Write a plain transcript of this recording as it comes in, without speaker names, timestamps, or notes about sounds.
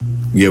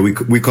Yeah,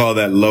 we call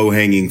that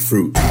low-hanging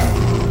fruit.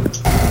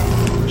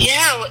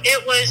 Yeah,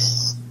 it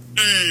was.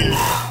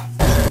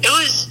 It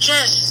was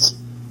just.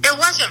 It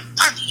wasn't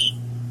funny.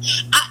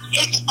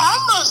 It's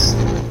almost.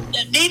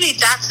 Maybe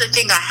that's the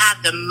thing I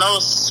have the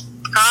most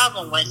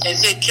problem with.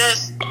 Is it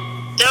just.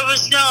 There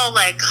was no,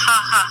 like,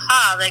 ha ha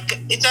ha. Like,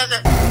 it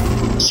doesn't.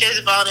 She has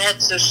a bald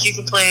head, so she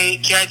could play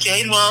G.I.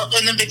 Jane. Well,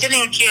 in the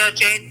beginning of G.I.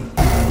 Jane,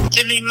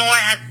 Demi Moore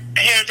had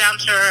hair down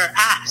to her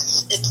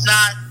ass. It's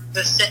not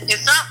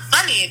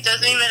funny. It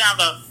doesn't even have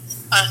a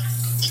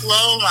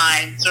flow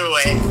line through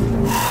it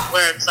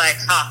where it's like,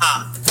 ha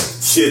ha.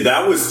 Shit,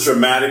 that was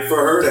traumatic for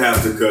her to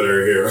have to cut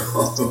her hair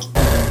off.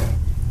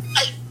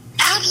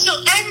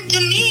 Absolutely. And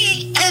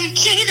Demi and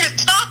Jada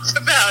talked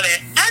about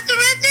it at the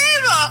Red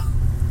Table.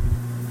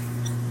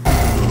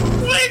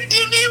 When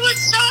Demi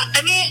was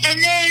and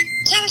then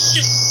there's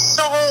just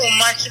so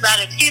much about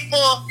it.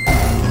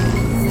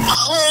 A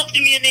whole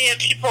community of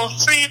people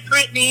free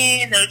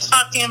Britney, and they're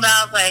talking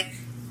about, like,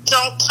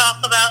 don't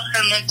talk about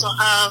her mental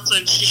health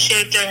when she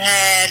shaved her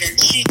head and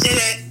she did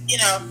it.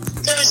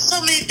 There were so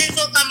many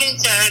people coming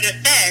to her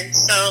defense.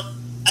 So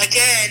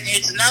again,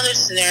 it's another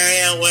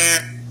scenario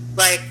where,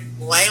 like,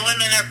 white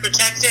women are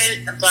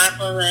protected and black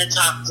women are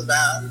talked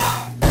about.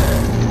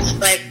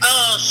 Like,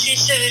 oh, she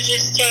should have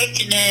just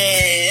taken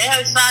it.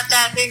 It's not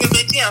that big of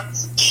a deal.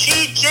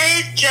 She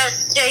did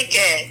just take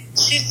it.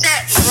 She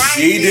sat right there.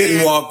 She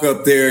didn't walk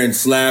up there and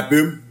slap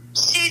him.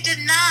 She did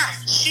not.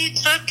 She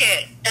took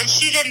it. And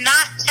she did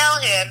not tell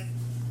him,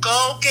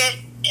 go get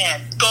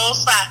him, go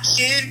slap.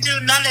 She didn't do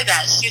none of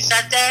that. She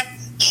sat there.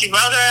 She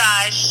rolled her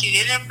eyes. She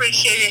didn't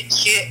appreciate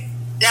it.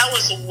 That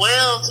was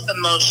Will's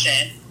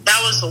emotion.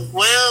 That was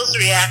Will's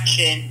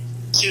reaction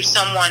to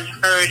someone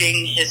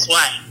hurting his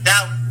wife.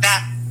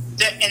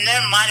 And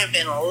there might have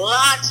been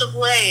lots of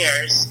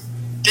layers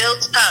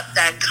built up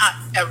that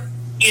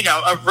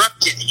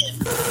erupted him.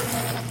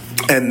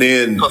 And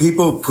then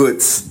people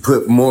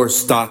put more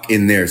stock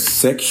in their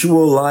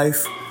sexual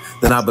life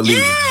than I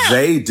believe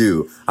they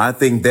do. I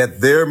think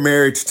that their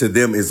marriage to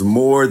them is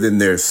more than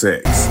their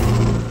sex.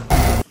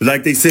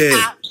 Like they said,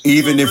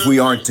 even if we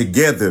aren't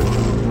together,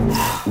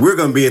 we're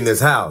going to be in this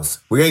house.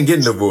 We ain't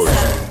getting divorced.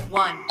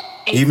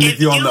 Even if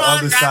you're on the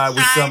other side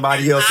with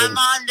somebody else. I'm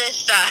on this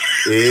side.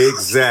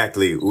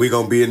 Exactly. We're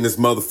going to be in this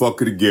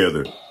motherfucker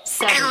together.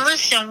 And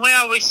listen, we're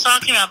always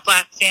talking about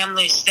black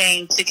families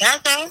staying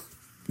together.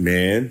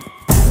 Man.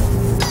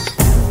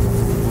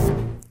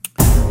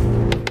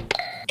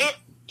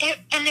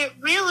 It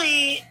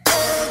really,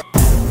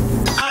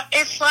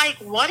 it's like,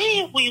 what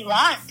do we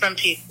want from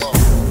people?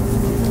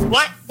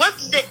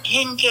 What's the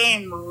end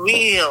game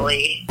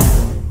really?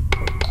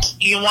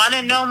 You want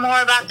to know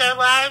more about their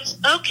lives?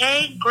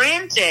 Okay,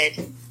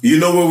 granted. You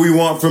know what we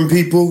want from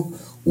people?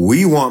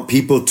 We want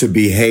people to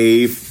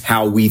behave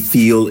how we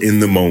feel in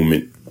the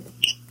moment.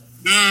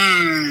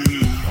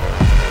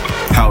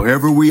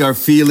 However we are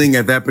feeling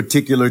at that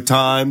particular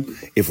time,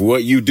 if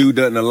what you do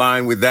doesn't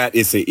align with that,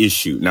 it's an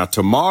issue. Now,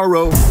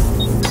 tomorrow,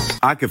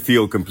 I could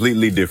feel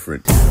completely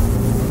different.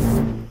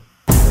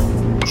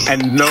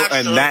 And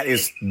that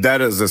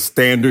is a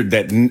standard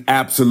that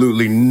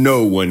absolutely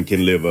no one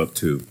can live up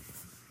to.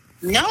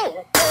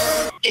 No,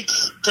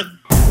 it's the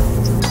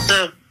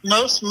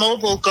most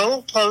mobile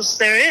goalpost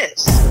there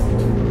is.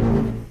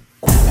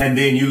 And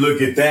then you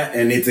look at that,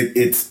 and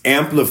it's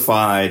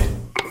amplified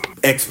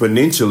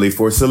exponentially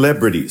for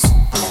celebrities,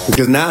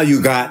 because now you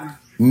got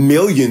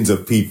millions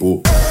of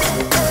people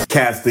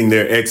casting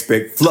their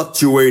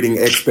fluctuating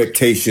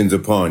expectations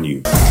upon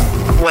you,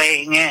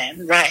 weighing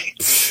in, right?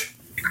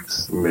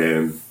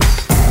 Man,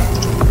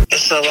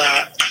 it's a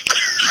lot,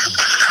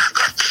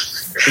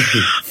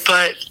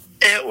 but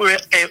it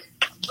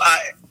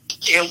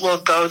will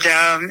go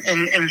down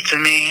in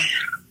infamy.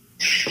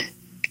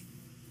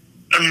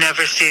 I've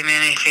never seen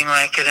anything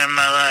like it in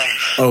my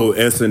life. Oh,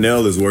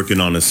 SNL is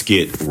working on a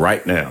skit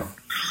right now.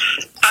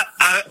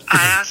 I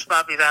asked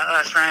Bobby that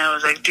last night. I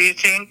was like, do you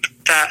think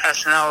that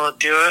SNL will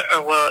do it,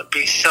 or will it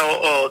be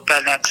so old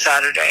by next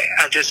Saturday?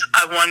 I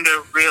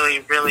wonder really,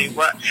 really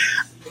what.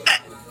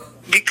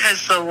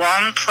 Because the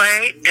long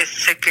play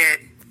is to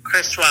get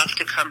Chris Rock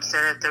to come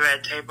sit at the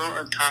Red Table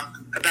and talk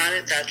about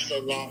it. That's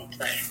the long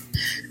play.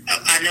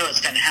 I know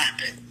it's going to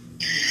happen.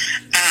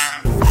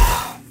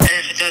 And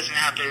if it doesn't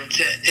happen,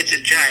 it's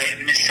a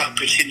giant missed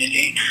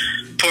opportunity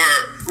for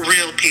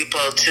real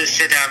people to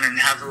sit down and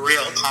have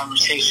real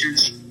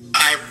conversations.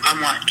 I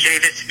want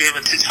Jada to be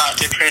able to talk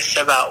to Chris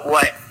about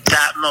what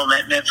that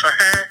moment meant for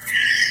her.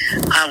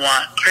 I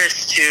want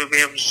Chris to be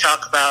able to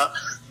talk about,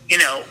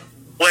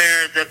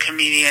 where the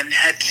comedian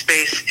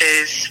headspace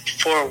is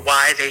for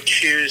why they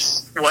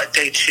choose what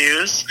they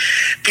choose.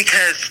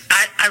 Because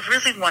I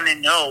really want to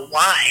know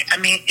why. I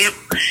mean,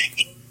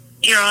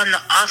 you're on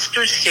the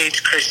Oscar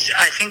stage, Chris.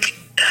 I think,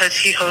 has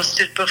he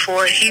hosted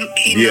before? He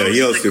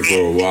hosted for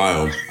a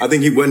while. I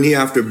think wasn't he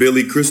after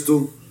Billy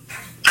Crystal?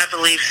 I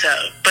believe so.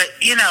 But,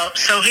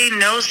 so he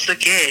knows the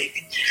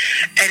gig.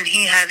 And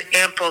he had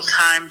ample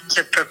time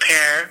to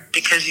prepare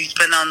because he's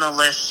been on the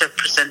list of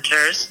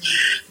presenters.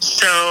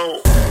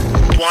 So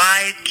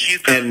Why do you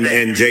go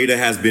there? And Jada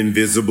has been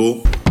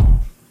visible.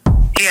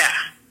 Yeah.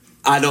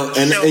 I don't,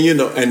 and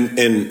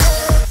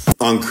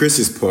on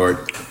Chris's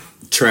part,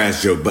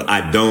 trash joke, but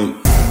I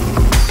don't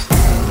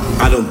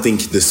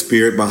think the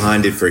spirit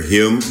behind it for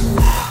him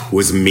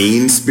was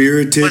mean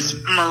spirited. Was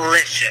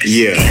malicious.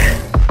 Yeah.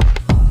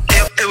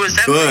 It was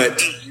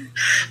definitely mean,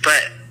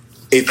 but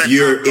if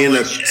you're in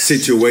a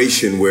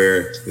situation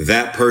where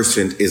that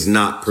person is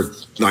not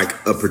like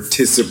a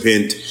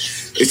participant,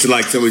 it's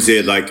like somebody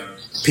said, like,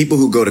 people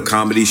who go to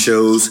comedy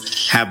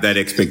shows have that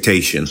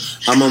expectation.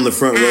 I'm on the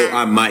front row,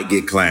 I might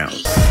get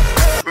clowned.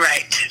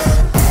 Right.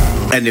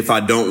 And if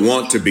I don't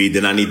want to be,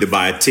 then I need to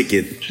buy a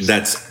ticket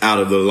that's out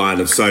of the line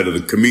of sight of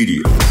the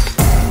comedian.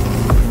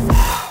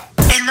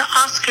 And the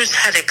Oscars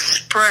had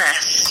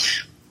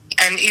expressed,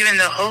 and even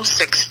the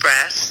host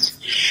expressed,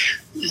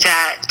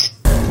 that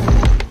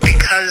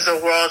because the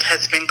world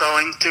has been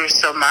going through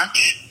so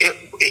much,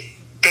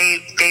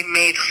 they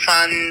made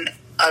fun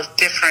of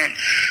different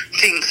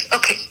things.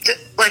 Okay,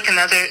 like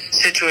another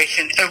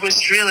situation, it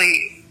was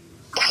really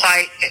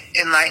quite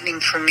enlightening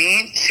for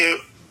me to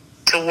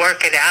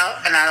work it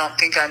out, and I don't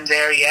think I'm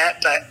there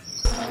yet, but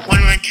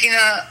when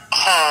Regina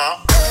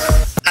Hall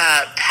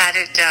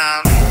patted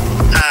down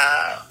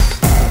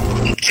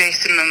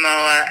Jason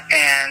Momoa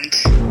and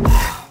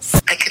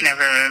I can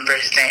never remember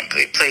his name, but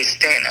he plays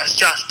Thanos,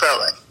 Josh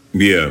Brolin.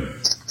 Yeah.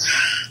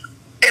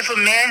 If a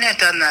man had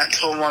done that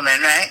to a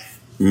woman, right?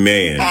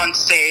 Man. On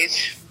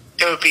stage,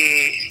 it would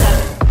be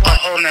a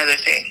whole nother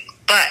thing.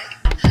 But